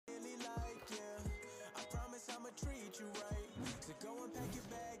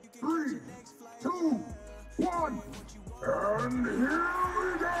3, 2, 1, and here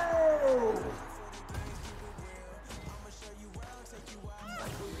we go!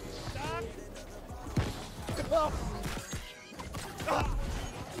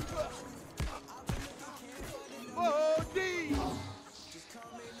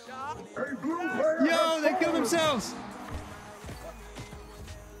 Yo, they killed themselves.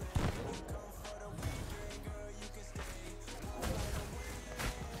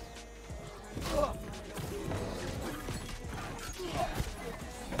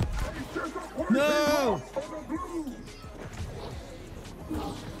 No!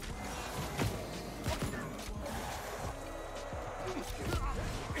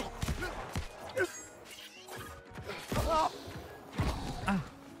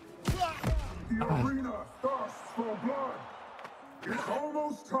 The arena thirsts for blood. It's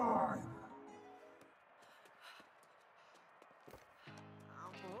almost time.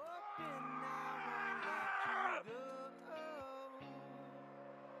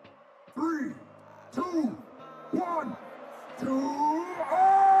 Three, two, one, to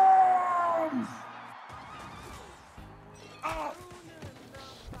arms!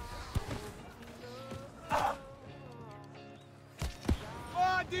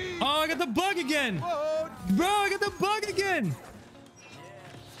 Oh, I got the bug again. Bro, I got the bug again.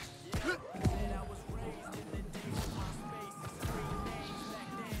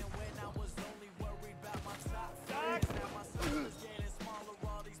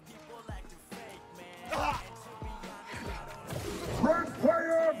 Red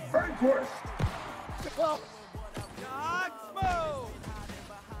player vanquished!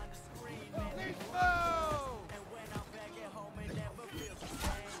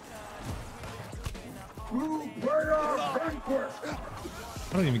 Blue player vanquished!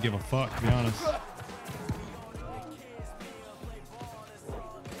 I don't even give a fuck, to be honest.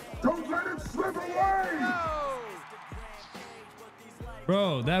 Don't let it slip away!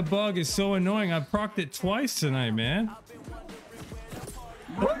 Bro, that bug is so annoying. I procced it twice tonight, man.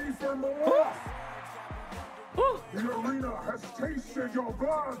 Ready for more? The arena has tasted your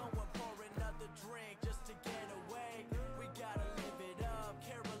blood!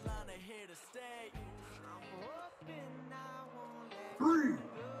 Three,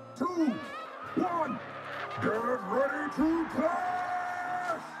 two, one, get ready to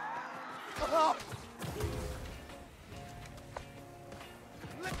clash!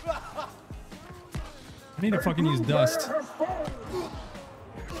 I need to fucking use dust.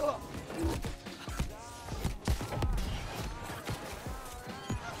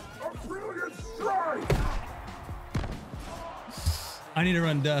 A brilliant strike! I need to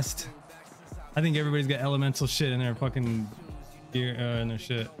run dust. I think everybody's got elemental shit in their fucking gear, in their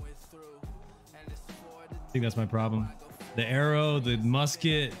shit. I think that's my problem. The arrow, the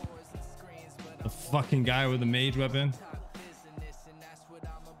musket, the fucking guy with the mage weapon.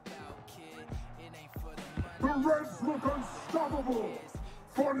 The Reds look unstoppable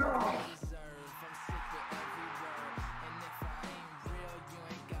for now.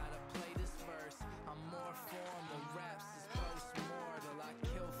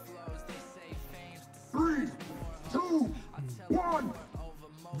 Three, two, one.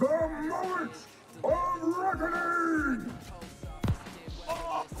 The moment of reckoning.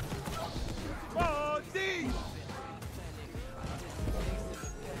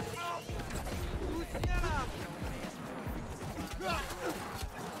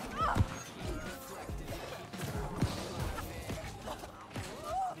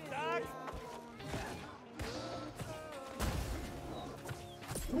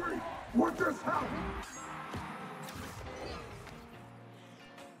 Wait, what just happened?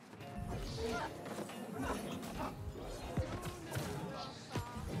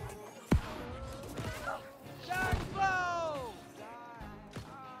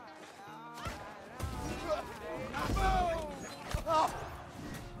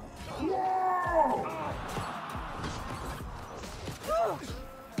 Whoa!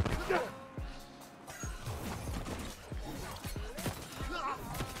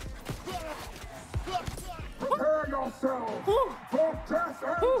 Prepare yourselves for death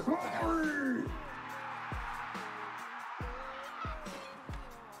and glory!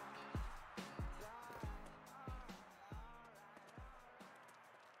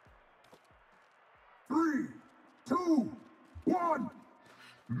 Three, two, one.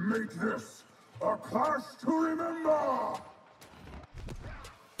 Make this a clash to remember!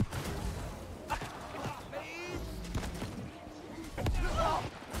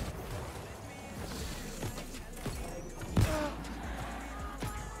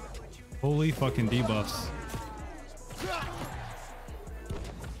 Holy fucking debuffs.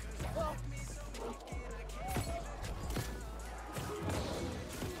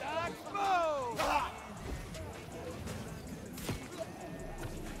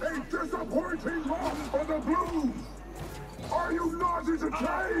 Disappointing loss for the Blues. Are you not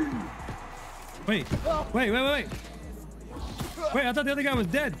entertained? Wait. Wait, I thought the other guy was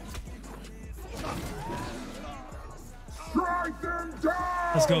dead. Strike them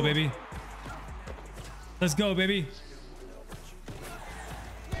down. Let's go, baby. Let's go, baby.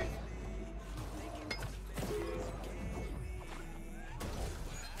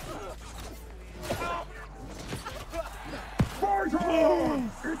 Fight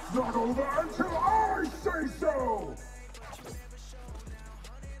on! It's not over until I say so!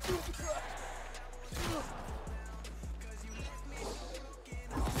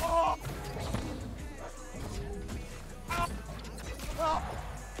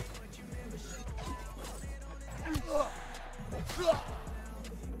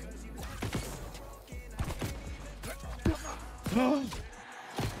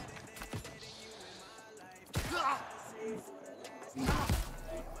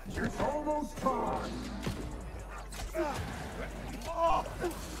 It's almost time.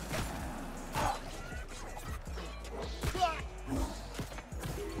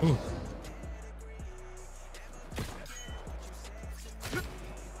 Ooh.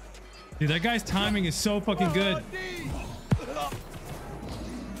 Dude, that guy's timing is so fucking good.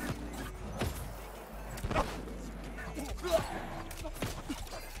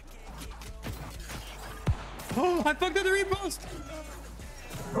 Oh, I fucked up the repost.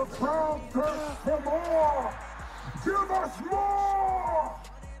 The crowd thirsts for more! Give us more!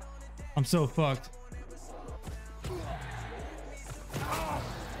 I'm so fucked.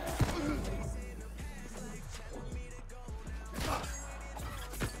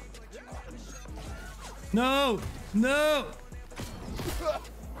 No! No!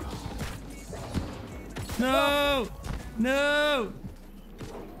 No! No!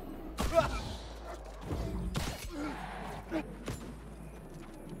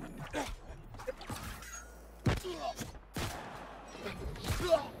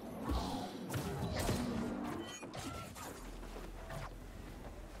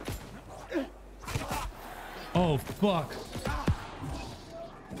 Oh, fuck.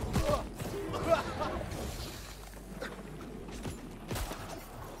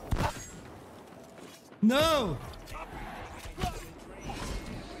 No!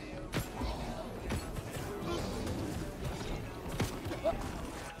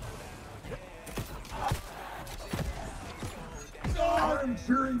 I'm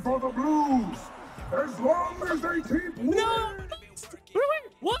cheering for the Blues! As long as they keep winning! No!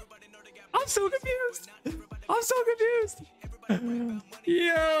 Wait, what? I'm so confused. I'm so confused.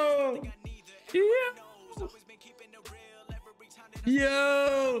 Yo! Yo!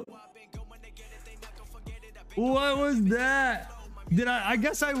 Yo! What was that? Did I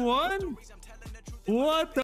guess I won? What the